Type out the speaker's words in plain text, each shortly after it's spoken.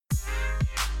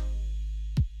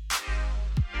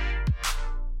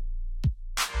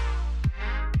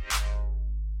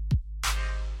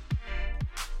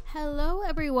Hello,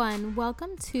 everyone.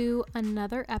 Welcome to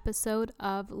another episode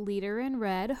of Leader in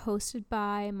Red, hosted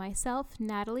by myself,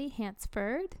 Natalie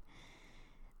Hansford.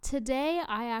 Today,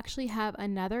 I actually have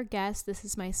another guest. This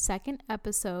is my second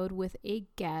episode with a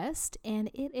guest, and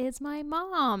it is my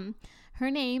mom. Her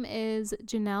name is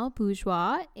Janelle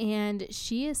Bourgeois, and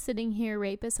she is sitting here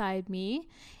right beside me.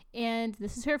 And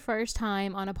this is her first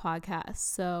time on a podcast.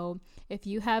 So if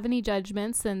you have any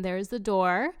judgments, then there's the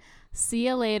door. See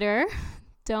you later.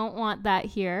 Don't want that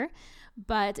here.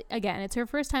 But again, it's her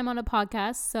first time on a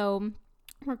podcast, so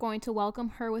we're going to welcome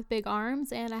her with big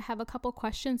arms, and I have a couple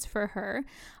questions for her.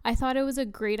 I thought it was a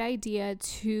great idea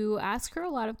to ask her a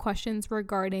lot of questions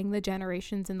regarding the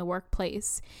generations in the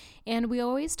workplace. And we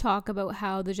always talk about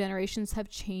how the generations have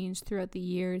changed throughout the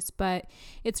years, but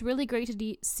it's really great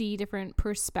to see different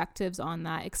perspectives on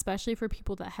that, especially for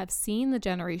people that have seen the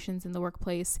generations in the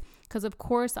workplace. Because of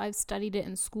course I've studied it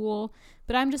in school,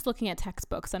 but I'm just looking at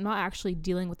textbooks. I'm not actually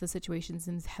dealing with the situations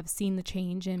and have seen the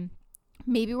change, and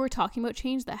maybe we're talking about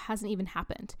change that hasn't even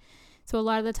happened. So a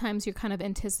lot of the times you're kind of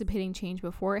anticipating change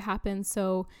before it happens.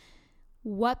 So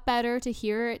what better to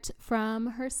hear it from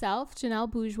herself, Janelle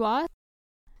Bourgeois.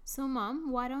 So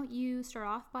Mom, why don't you start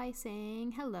off by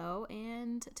saying hello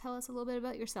and tell us a little bit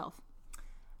about yourself.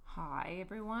 Hi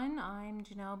everyone, I'm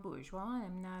Janelle Bourgeois.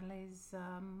 I'm Natalie's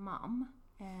mom,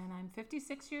 and I'm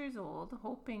 56 years old,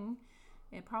 hoping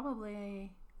it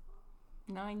probably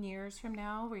 9 years from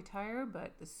now retire,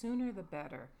 but the sooner the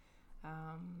better.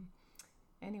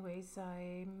 Anyways,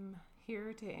 I'm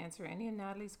here to answer any of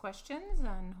Natalie's questions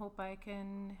and hope I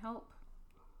can help.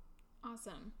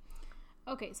 Awesome.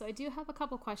 Okay, so I do have a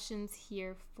couple questions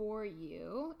here for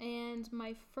you, and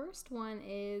my first one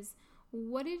is,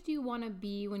 what did you want to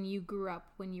be when you grew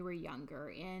up when you were younger?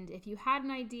 And if you had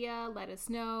an idea, let us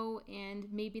know, and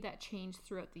maybe that changed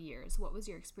throughout the years. What was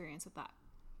your experience with that?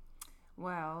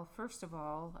 Well, first of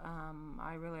all,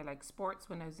 I really liked sports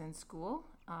when I was in school,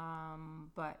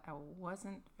 but I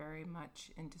wasn't very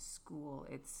much into school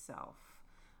itself.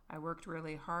 I worked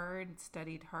really hard,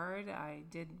 studied hard. I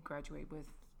did graduate with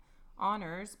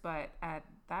honors, but at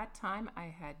that time I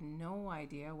had no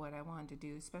idea what I wanted to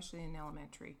do, especially in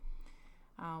elementary.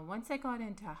 Once I got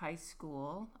into high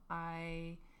school,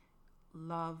 I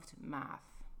loved math.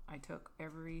 I took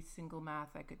every single math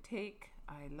I could take.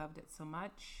 I loved it so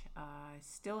much. I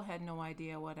still had no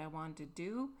idea what I wanted to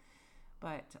do,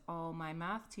 but all my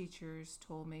math teachers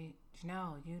told me,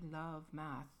 Janelle, you love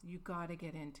math. You got to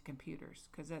get into computers,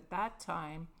 because at that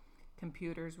time,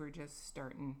 computers were just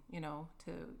starting,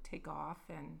 to take off,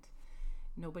 and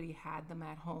nobody had them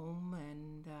at home,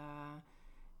 and,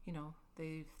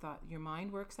 they thought your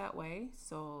mind works that way,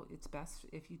 so it's best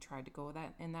if you try to go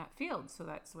in that field. So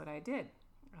that's what I did.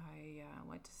 I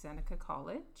went to Seneca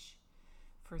College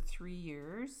for 3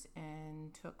 years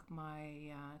and took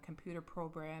my computer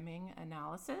programming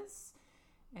analysis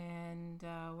and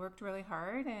worked really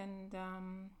hard, and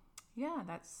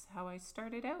that's how I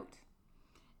started out.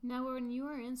 Now, when you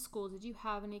were in school, did you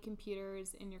have any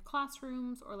computers in your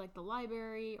classrooms or like the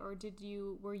library, or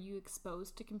were you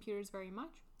exposed to computers very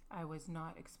much? I was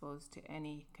not exposed to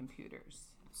any computers.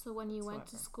 So when you went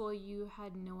to school, you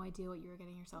had no idea what you were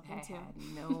getting yourself into? I had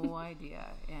no idea.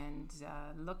 And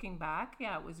looking back,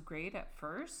 it was great at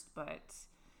first, but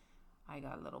I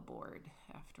got a little bored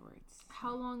afterwards.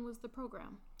 How long was the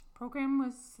program? Program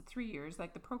was 3 years.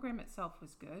 Like, the program itself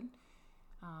was good,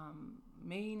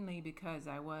 mainly because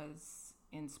I was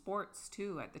in sports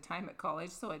too at the time at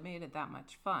college, so it made it that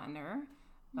much funner.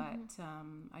 But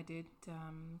I did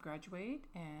graduate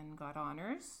and got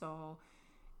honors. So,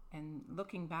 and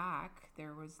looking back,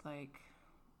 there was like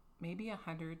maybe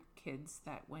 100 kids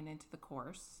that went into the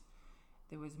course.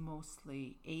 There was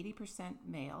mostly 80%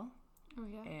 male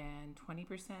and 20%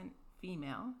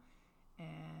 female.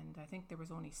 And I think there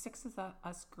was only 6 of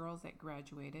us girls that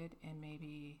graduated and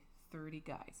maybe 30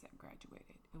 guys that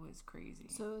graduated. It was crazy.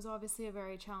 So it was obviously a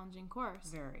very challenging course.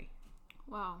 Very.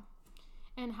 Wow.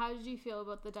 And how did you feel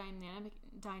about the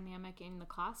dynamic in the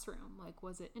classroom? Like,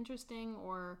 was it interesting,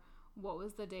 or what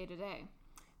was the day-to-day?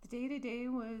 The day-to-day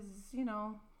was,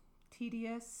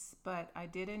 tedious, but I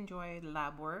did enjoy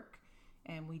lab work,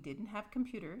 and we didn't have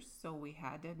computers, so we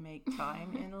had to make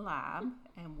time in the lab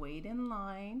and wait in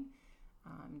line.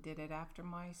 Did it after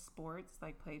my sports,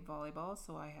 like played volleyball,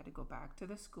 so I had to go back to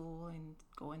the school and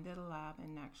go into the lab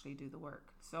and actually do the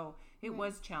work. So it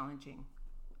was challenging,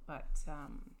 but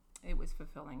it was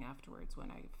fulfilling afterwards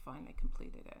when I finally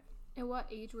completed it. At what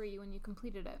age were you when you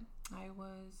completed it? I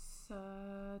was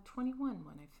 21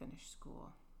 when I finished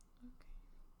school.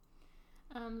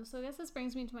 So I guess this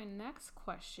brings me to my next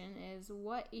question is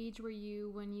what age were you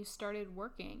when you started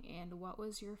working and what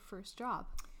was your first job?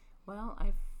 Well,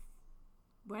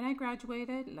 when I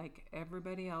graduated, like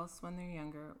everybody else when they're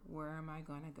younger, where am I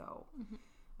going to go?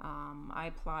 I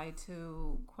applied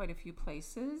to quite a few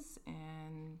places,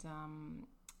 and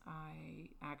I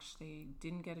actually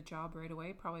didn't get a job right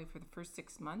away. Probably for the first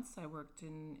 6 months, I worked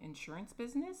in insurance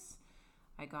business.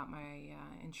 I got my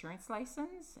insurance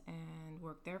license and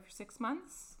worked there for 6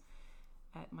 months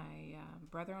at my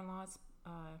brother-in-law's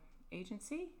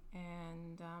agency.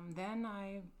 And then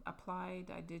I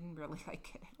applied. I didn't really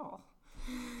like it at all.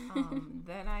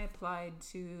 Then I applied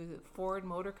to Ford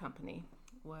Motor Company.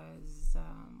 Was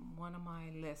one of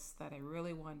my lists that I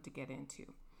really wanted to get into.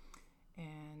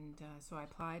 And so I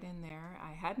applied in there.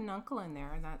 I had an uncle in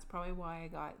there, and that's probably why I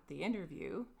got the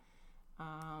interview.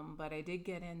 But I did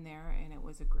get in there, and it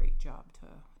was a great job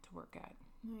to work at.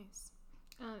 Nice.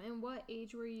 And what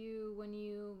age were you when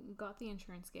you got the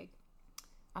insurance gig?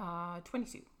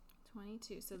 22.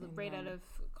 22, so right out of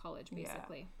college,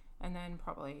 basically. Yeah. And then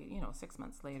probably, 6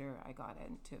 months later, I got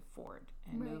into Ford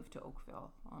and moved to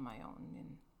Oakville on my own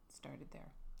and started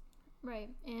there.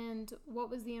 Right. And what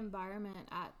was the environment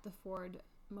at the Ford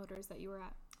Motors that you were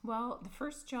at? Well, the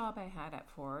first job I had at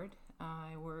Ford,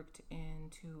 I worked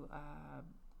into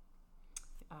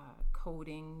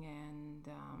coding, and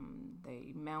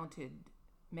they mounted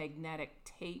magnetic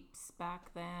tapes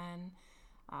back then.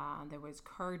 There was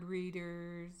card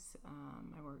readers.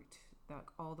 I worked,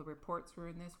 all the reports were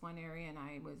in this one area, and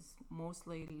I was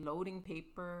mostly loading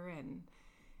paper, and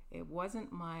it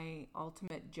wasn't my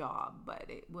ultimate job, but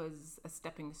it was a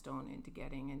stepping stone into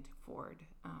getting into Ford.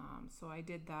 So I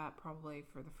did that probably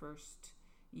for the first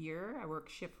year. I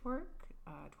worked shift work,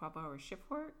 12-hour shift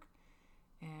work,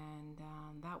 and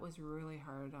that was really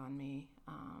hard on me.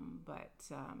 But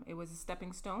it was a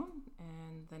stepping stone,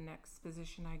 and the next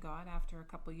position I got after a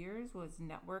couple years was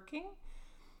networking.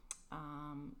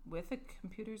 With the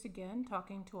computers again,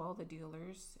 talking to all the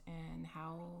dealers and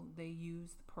how they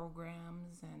use the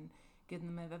programs and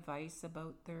giving them advice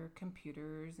about their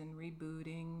computers and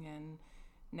rebooting and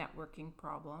networking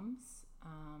problems.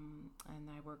 And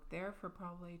I worked there for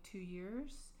probably 2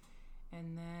 years.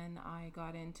 And then I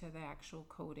got into the actual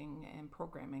coding and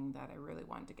programming that I really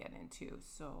wanted to get into.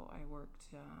 So I worked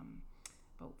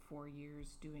about 4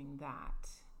 years doing that.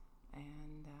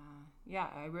 And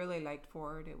I really liked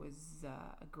Ford. It was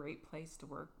a great place to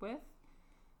work with,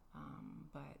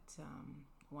 but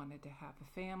wanted to have a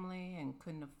family and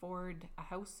couldn't afford a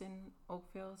house in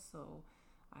Oakville, so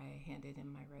I handed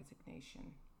in my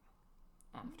resignation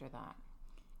after that.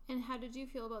 And how did you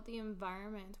feel about the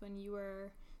environment when you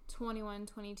were 21,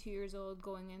 22 years old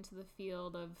going into the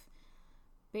field of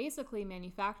basically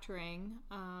manufacturing?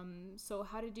 So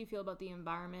how did you feel about the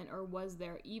environment, or was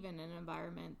there even an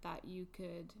environment that you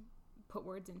could put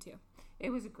words into? It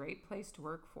was a great place to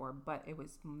work for, but it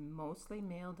was mostly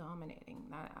male dominating,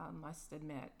 that I must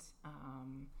admit.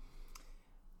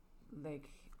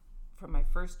 For my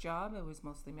first job, it was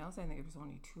mostly males. I think there was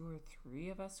only 2 or 3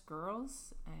 of us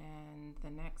girls, and the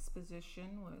next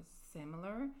position was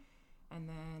similar. And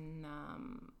then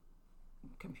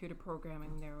computer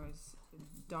programming, there was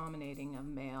dominating of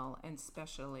male, and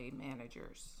especially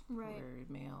managers were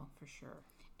male for sure.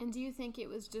 And do you think it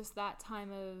was just that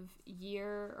time of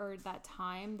year, or that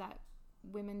time that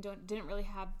women didn't really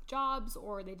have jobs,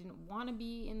 or they didn't want to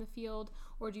be in the field,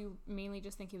 or do you mainly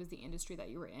just think it was the industry that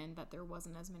you were in, that there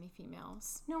wasn't as many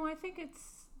females? No, I think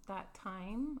it's that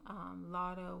time. A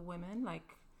lot of women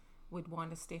would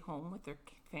want to stay home with their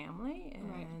family,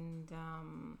 and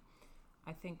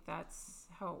I think that's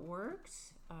how it worked.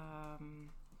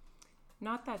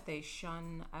 Not that they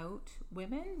shun out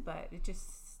women, but it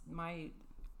just,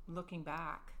 looking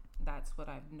back, that's what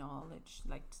I've acknowledged,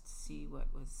 to see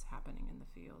what was happening in the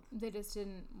field. They just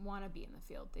didn't want to be in the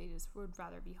field. They just would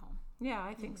rather be home. Yeah,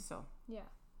 I think so. Yeah.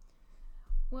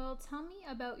 Well, tell me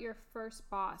about your first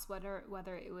boss, whether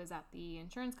it was at the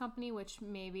insurance company, which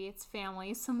maybe it's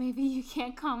family, so maybe you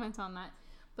can't comment on that.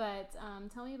 But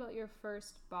tell me about your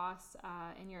first boss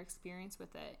and your experience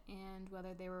with it, and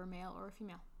whether they were male or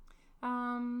female.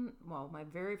 Well, my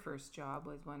very first job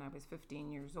was when I was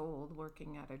 15 years old,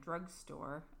 working at a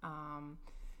drugstore.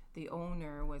 The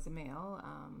owner was a male,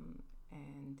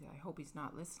 and I hope he's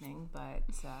not listening, but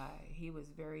he was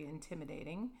very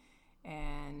intimidating.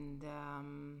 And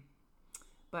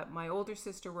but my older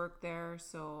sister worked there,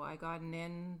 so I got an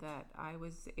in that I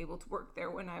was able to work there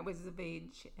when I was of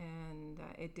age, and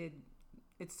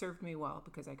it served me well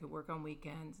because I could work on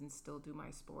weekends and still do my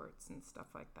sports and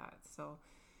stuff like that. So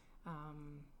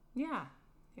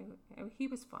he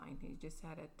was fine. You just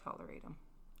had to tolerate him.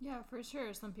 Yeah, for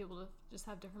sure. Some people just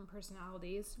have different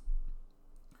personalities.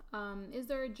 Is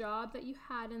there a job that you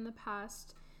had in the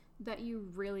past that you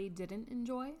really didn't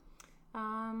enjoy?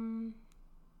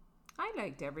 I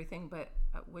liked everything, but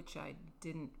which I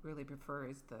didn't really prefer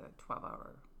is the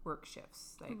 12-hour work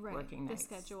shifts, like working nights.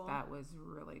 The schedule. That was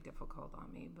really difficult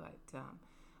on me, but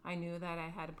I knew that I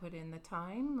had to put in the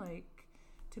time, like,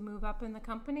 to move up in the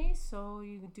company, so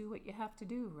you do what you have to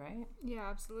do, right? Yeah,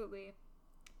 absolutely.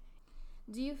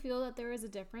 Do you feel that there is a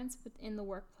difference in the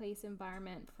workplace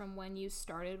environment from when you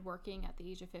started working at the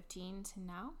age of 15 to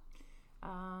now?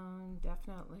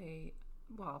 Definitely.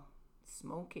 Well,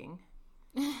 smoking.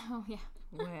 Oh, yeah.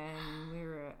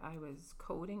 When I was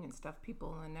coding and stuff,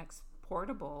 people in the next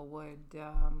portable would,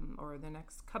 or the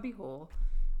next cubbyhole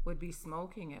would be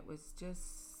smoking. It was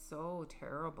just so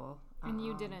terrible. And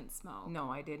you didn't smoke? No,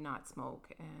 I did not smoke.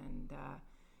 And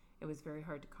it was very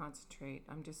hard to concentrate.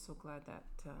 I'm just so glad that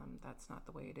that's not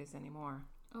the way it is anymore.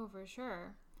 Oh, for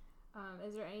sure.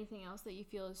 Is there anything else that you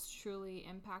feel is truly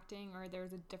impacting or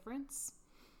there's a difference?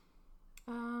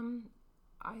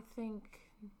 I think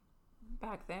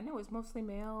back then it was mostly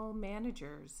male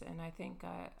managers, and I think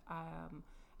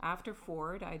after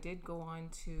Ford I did go on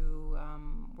to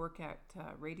work at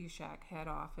Radio Shack head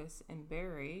office in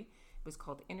Barrie. It was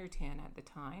called Intertan at the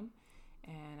time,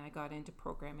 and I got into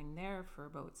programming there for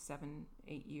about 7-8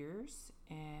 years,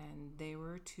 and they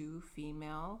were 2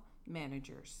 female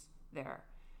managers there,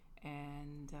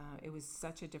 and it was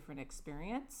such a different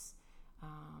experience.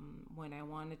 When I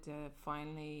wanted to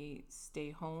finally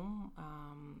stay home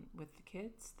with the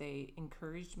kids, they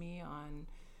encouraged me on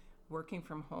working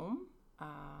from home,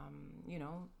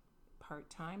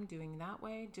 part-time, doing that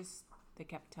way. Just, they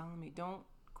kept telling me, don't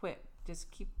quit,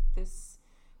 just keep this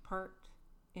part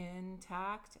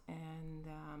intact, and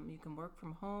you can work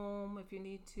from home if you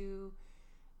need to.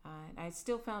 And I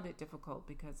still found it difficult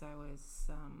because I was,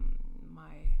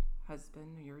 my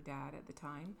husband, your dad at the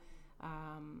time,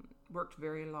 worked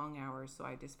very long hours, so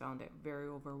I just found it very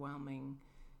overwhelming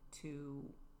to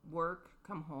work,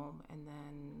 come home, and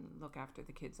then look after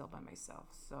the kids all by myself.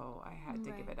 So I had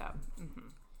to give it up. Mm-hmm.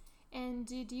 And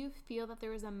did you feel that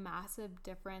there was a massive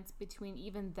difference between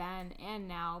even then and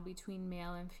now between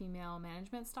male and female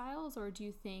management styles, or do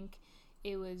you think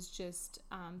it was just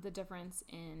the difference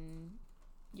in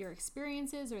your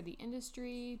experiences or the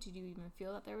industry? Did you even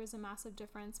feel that there was a massive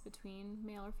difference between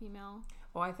male or female?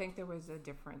 Well, I think there was a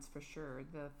difference for sure.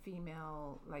 The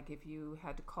female, like if you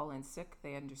had to call in sick,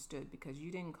 they understood, because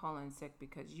you didn't call in sick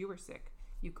because you were sick.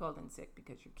 You called in sick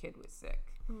because your kid was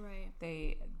sick. Right.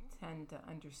 They tend to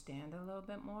understand a little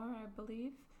bit more, I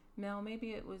believe. Male,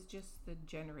 maybe it was just the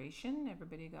generation.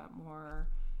 Everybody got more,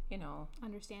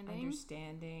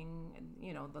 understanding.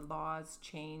 And, the laws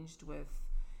changed with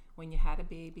when you had a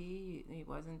baby. It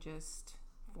wasn't just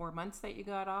 4 months that you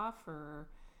got off, or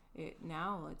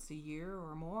now it's a year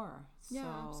or more. Yeah,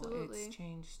 so absolutely. It's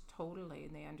changed totally,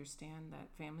 and they understand that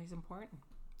family's important.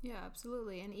 Yeah,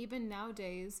 absolutely. And even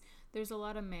nowadays, there's a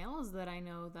lot of males that I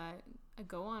know that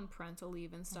go on parental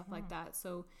leave and stuff like that.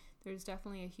 So there's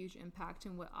definitely a huge impact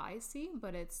in what I see,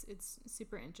 but it's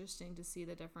super interesting to see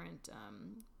the different,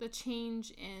 the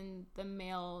change in the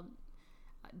male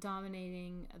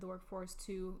dominating the workforce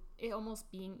to it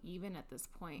almost being even at this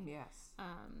point. Yes.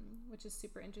 Which is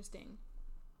super interesting.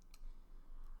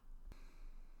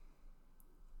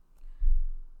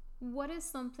 What is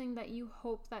something that you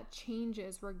hope that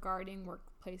changes regarding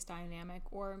workplace dynamic,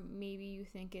 or maybe you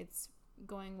think it's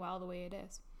going well the way it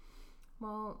is?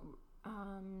 Well,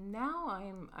 now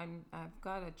I've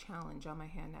got a challenge on my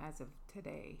hand as of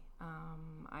today.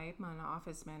 I'm an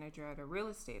office manager at a real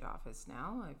estate office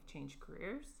now. I've changed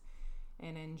careers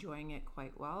and enjoying it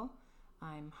quite well.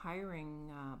 I'm hiring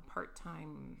a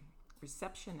part-time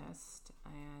receptionist,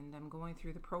 and I'm going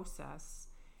through the process.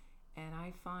 And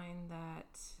I find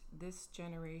that this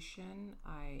generation,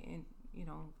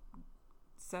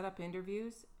 set up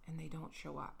interviews and they don't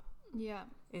show up. Yeah.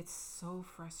 It's so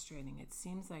frustrating. It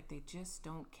seems like they just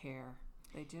don't care.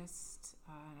 They just,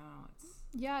 I don't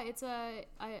know.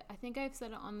 I think I've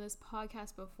said it on this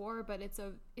podcast before, but it's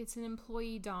an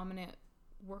employee dominant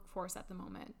workforce at the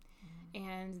moment. Mm-hmm.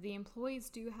 And the employees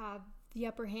do have the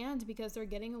upper hand because they're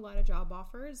getting a lot of job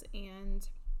offers, and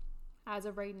as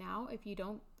of right now, if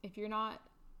you're not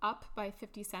up by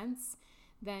 50 cents,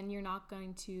 then you're not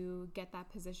going to get that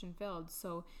position filled.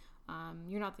 So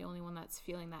you're not the only one that's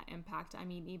feeling that impact. I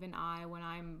mean, even when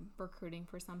I'm recruiting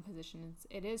for some positions,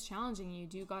 it is challenging. You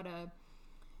do got to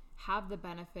have the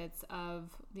benefits of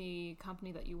the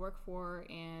company that you work for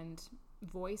and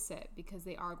voice it, because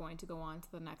they are going to go on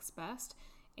to the next best.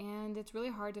 And it's really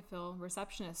hard to fill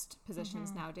receptionist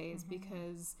positions nowadays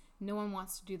because no one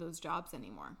wants to do those jobs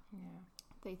anymore. Yeah.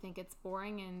 They think it's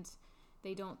boring and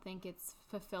they don't think it's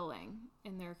fulfilling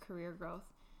in their career growth.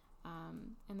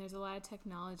 And there's a lot of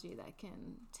technology that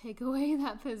can take away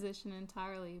that position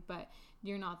entirely, but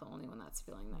you're not the only one that's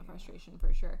feeling that frustration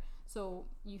for sure. So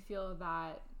you feel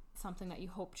that something that you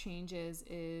hope changes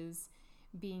is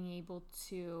being able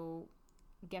to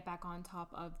get back on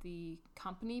top of the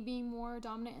company being more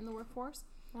dominant in the workforce?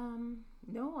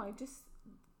 No,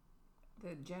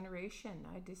 the generation,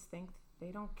 I just think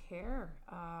they don't care.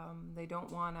 They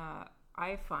don't want to,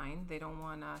 I find they don't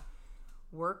want to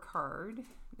work hard.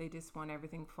 They just want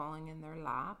everything falling in their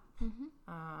lap.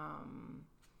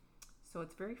 So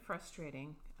it's very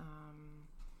frustrating.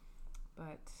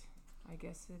 But I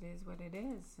guess it is what it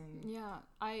is. And yeah,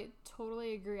 I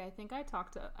totally agree. I think I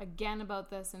talked again about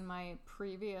this in my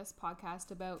previous podcast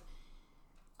about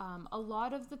a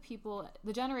lot of the people,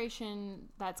 the generation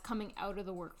that's coming out of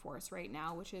the workforce right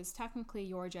now, which is technically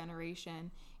your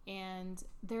generation, and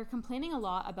they're complaining a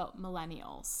lot about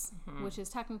millennials, which is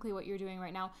technically what you're doing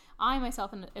right now. I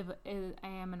myself I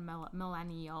am a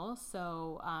millennial,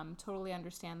 so totally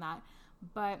understand that.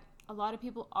 But a lot of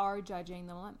people are judging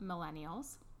the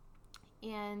millennials.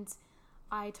 And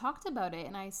I talked about it,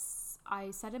 and I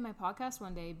said in my podcast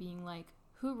one day, being like,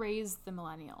 who raised the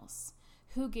millennials?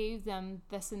 Who gave them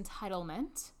this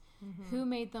entitlement? Who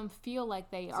made them feel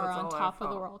like they are on top of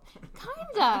the world?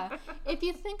 Kinda. If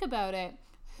you think about it,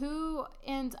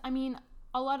 and I mean,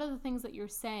 a lot of the things that you're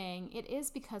saying, it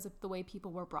is because of the way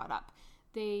people were brought up.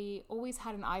 They always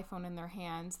had an iPhone in their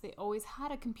hands. They always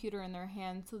had a computer in their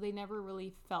hands, so they never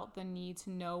really felt the need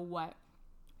to know what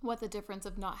the difference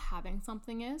of not having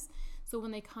something is. So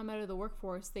when they come out of the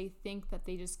workforce, they think that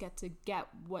they just get to get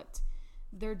what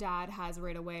their dad has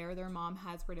right away or their mom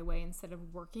has right away instead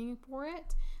of working for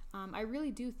it. I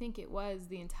really do think it was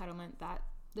the entitlement that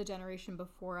the generation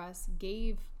before us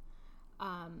gave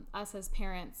us as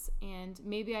parents. And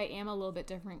maybe I am a little bit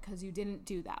different because you didn't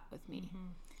do that with me.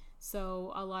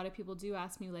 So a lot of people do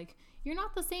ask me, like, you're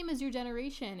not the same as your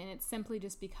generation. And it's simply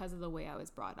just because of the way I was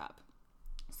brought up.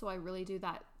 So I really do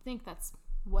think that's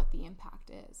what the impact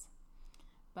is.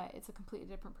 But it's a completely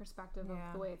different perspective of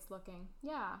the way it's looking.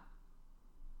 Yeah.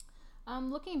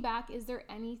 Looking back, is there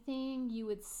anything you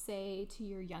would say to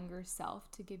your younger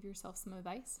self to give yourself some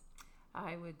advice?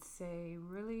 I would say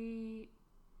really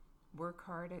work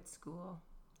hard at school.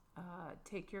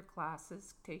 Take your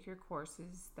classes, take your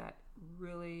courses that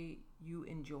really you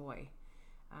enjoy.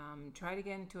 Try to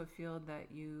get into a field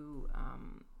that you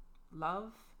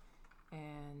love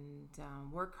and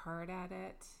work hard at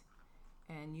it,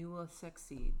 and you will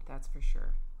succeed, that's for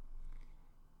sure.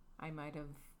 I might have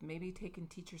maybe taken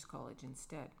teacher's college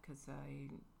instead because I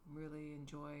really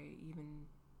enjoy even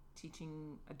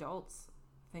teaching adults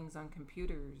things on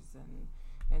computers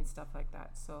and stuff like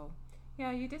that. So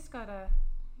yeah, you just gotta,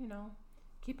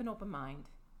 keep an open mind.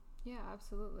 Yeah,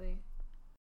 absolutely.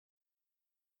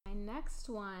 My next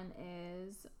one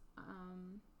is,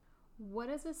 what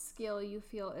is a skill you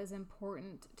feel is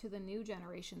important to the new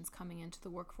generations coming into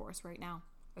the workforce right now?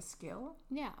 A skill?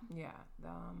 Yeah. Yeah.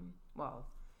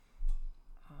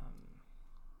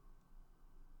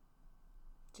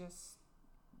 Just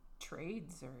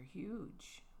trades are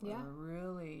huge. Yeah. We're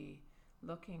really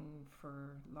looking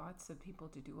for lots of people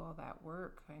to do all that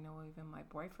work. I know even my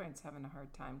boyfriend's having a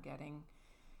hard time getting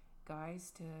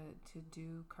guys to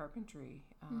do carpentry.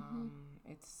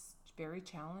 It's very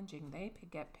challenging. They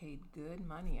get paid good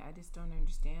money. I just don't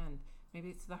understand. Maybe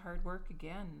it's the hard work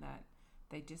again that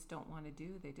they just don't want to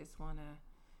do. They just want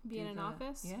to be in an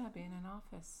office. Yeah, be in an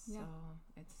office. Yeah. So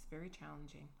it's very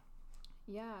challenging.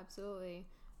 Yeah, absolutely.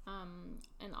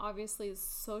 And obviously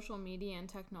social media and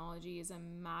technology is a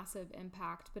massive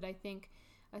impact, but I think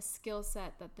a skill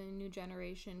set that the new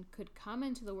generation could come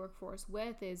into the workforce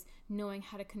with is knowing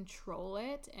how to control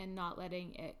it and not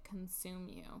letting it consume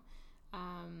you.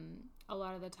 A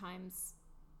lot of the times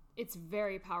it's a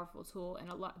very powerful tool, and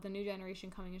the new generation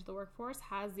coming into the workforce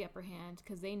has the upper hand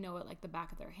because they know it like the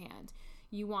back of their hand.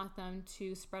 You want them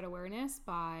to spread awareness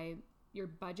by your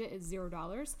budget is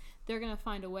 $0. They're going to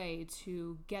find a way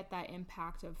to get that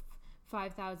impact of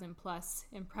 5,000 plus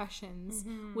impressions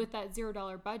with that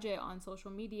 $0 budget on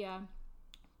social media.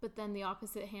 But then the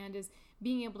opposite hand is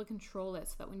being able to control it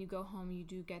so that when you go home, you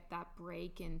do get that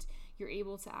break and you're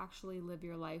able to actually live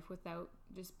your life without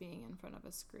just being in front of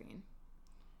a screen.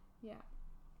 Yeah.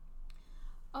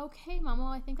 Okay, Mama,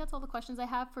 I think that's all the questions I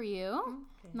have for you.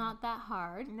 Okay. Not that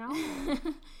hard. No.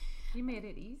 You made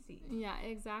it easy. Yeah,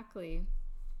 exactly.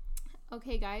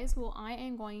 Okay, guys, well, I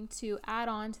am going to add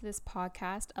on to this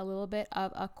podcast a little bit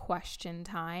of a question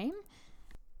time.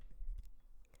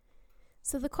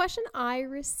 So the question I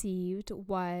received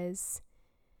was,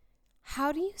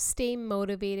 how do you stay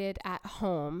motivated at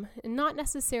home? Not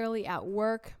necessarily at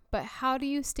work, but how do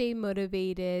you stay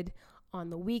motivated on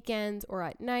the weekends or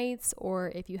at nights,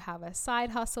 or if you have a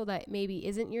side hustle that maybe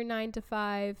isn't your 9 to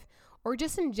 5, or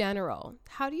just in general?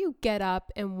 How do you get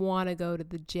up and want to go to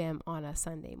the gym on a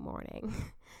Sunday morning?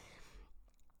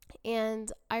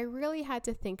 And I really had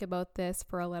to think about this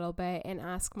for a little bit and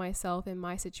ask myself, in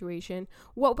my situation,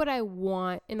 what would I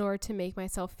want in order to make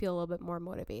myself feel a little bit more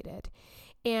motivated?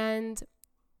 And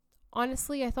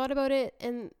honestly, I thought about it,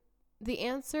 and the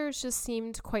answers just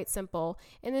seemed quite simple.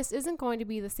 And this isn't going to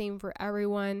be the same for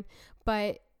everyone,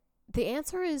 but the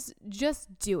answer is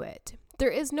just do it. There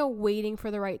is no waiting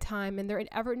for the right time, and there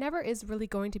never is really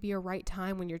going to be a right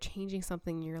time when you're changing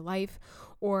something in your life,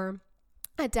 or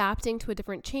adapting to a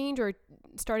different change, or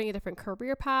starting a different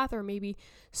career path, or maybe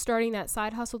starting that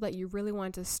side hustle that you really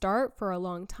want to start for a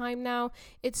long time now.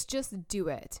 It's just do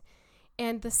it.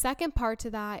 And the second part to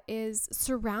that is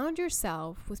surround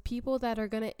yourself with people that are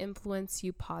going to influence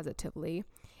you positively,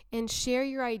 and share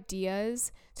your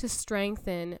ideas to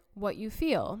strengthen what you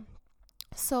feel.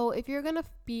 So if you're going to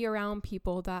be around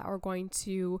people that are going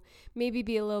to maybe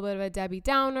be a little bit of a Debbie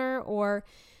Downer, or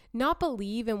not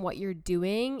believe in what you're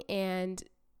doing and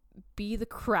be the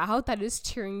crowd that is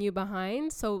cheering you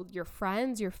behind, so your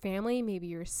friends, your family, maybe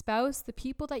your spouse, the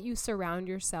people that you surround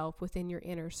yourself within your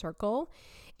inner circle,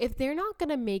 if they're not going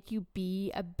to make you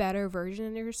be a better version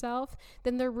of yourself,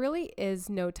 then there really is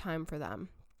no time for them.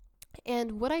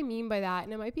 And what I mean by that,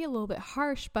 and it might be a little bit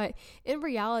harsh, but in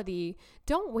reality,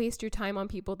 don't waste your time on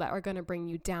people that are going to bring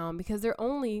you down, because they're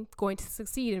only going to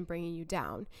succeed in bringing you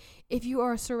down. If you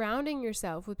are surrounding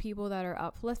yourself with people that are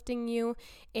uplifting you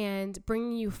and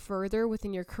bringing you further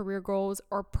within your career goals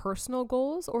or personal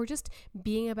goals, or just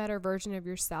being a better version of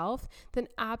yourself, then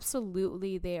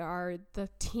absolutely they are the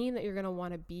team that you're going to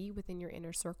want to be within your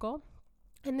inner circle.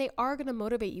 And they are going to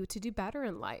motivate you to do better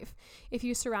in life. If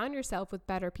you surround yourself with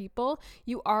better people,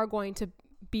 you are going to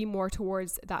be more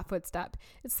towards that footstep.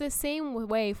 It's the same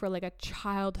way for like a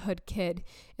childhood kid.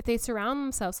 If they surround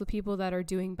themselves with people that are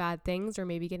doing bad things, or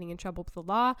maybe getting in trouble with the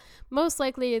law, most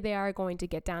likely they are going to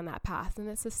get down that path. And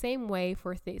it's the same way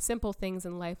for simple things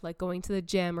in life, like going to the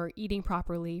gym or eating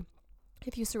properly.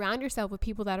 If you surround yourself with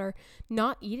people that are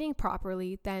not eating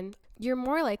properly, then you're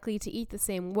more likely to eat the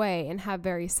same way and have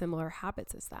very similar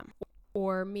habits as them.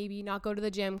 Or maybe not go to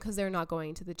the gym because they're not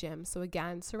going to the gym. So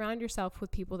again, surround yourself with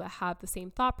people that have the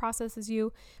same thought process as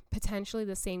you, potentially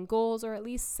the same goals, or at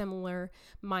least similar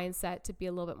mindset to be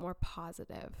a little bit more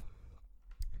positive.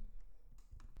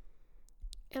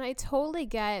 And I totally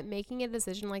get making a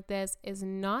decision like this is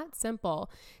not simple.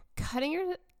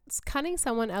 Cutting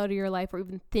someone out of your life, or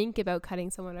even think about cutting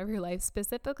someone out of your life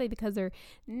specifically because they're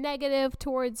negative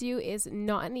towards you, is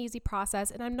not an easy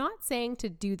process. And I'm not saying to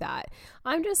do that.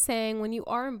 I'm just saying when you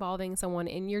are involving someone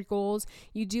in your goals,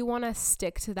 you do want to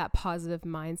stick to that positive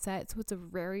mindset. So it's a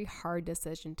very hard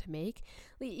decision to make.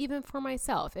 Even for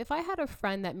myself, if I had a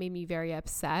friend that made me very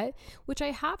upset, which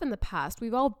I have in the past,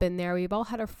 we've all been there. We've all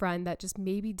had a friend that just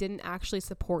maybe didn't actually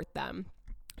support them.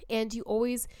 And you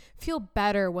always feel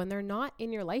better when they're not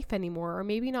in your life anymore, or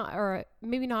maybe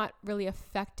not really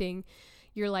affecting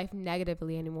your life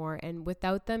negatively anymore. And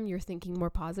without them, you're thinking more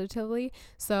positively.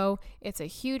 So it's a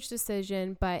huge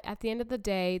decision, but at the end of the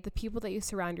day, the people that you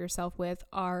surround yourself with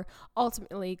are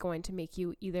ultimately going to make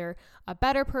you either a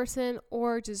better person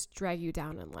or just drag you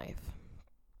down in life.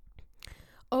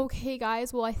 Okay,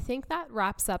 guys, well, I think that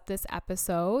wraps up this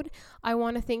episode. I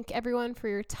want to thank everyone for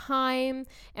your time,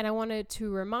 and I wanted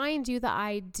to remind you that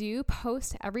I do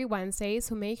post every Wednesday,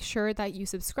 so make sure that you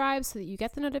subscribe so that you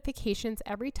get the notifications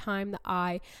every time that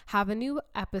I have a new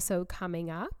episode coming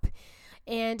up.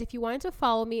 And if you wanted to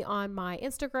follow me on my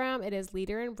Instagram, it is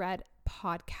Leader in Red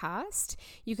Podcast.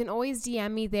 You can always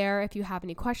DM me there if you have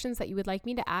any questions that you would like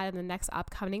me to add in the next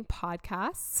upcoming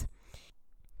podcasts.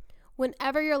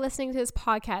 Whenever you're listening to this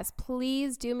podcast,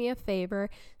 please do me a favor,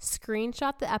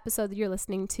 screenshot the episode that you're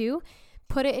listening to,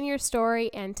 put it in your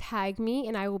story, and tag me,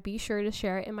 and I will be sure to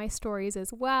share it in my stories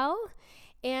as well.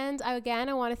 And I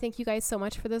want to thank you guys so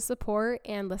much for the support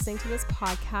and listening to this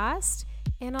podcast,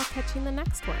 and I'll catch you in the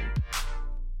next one.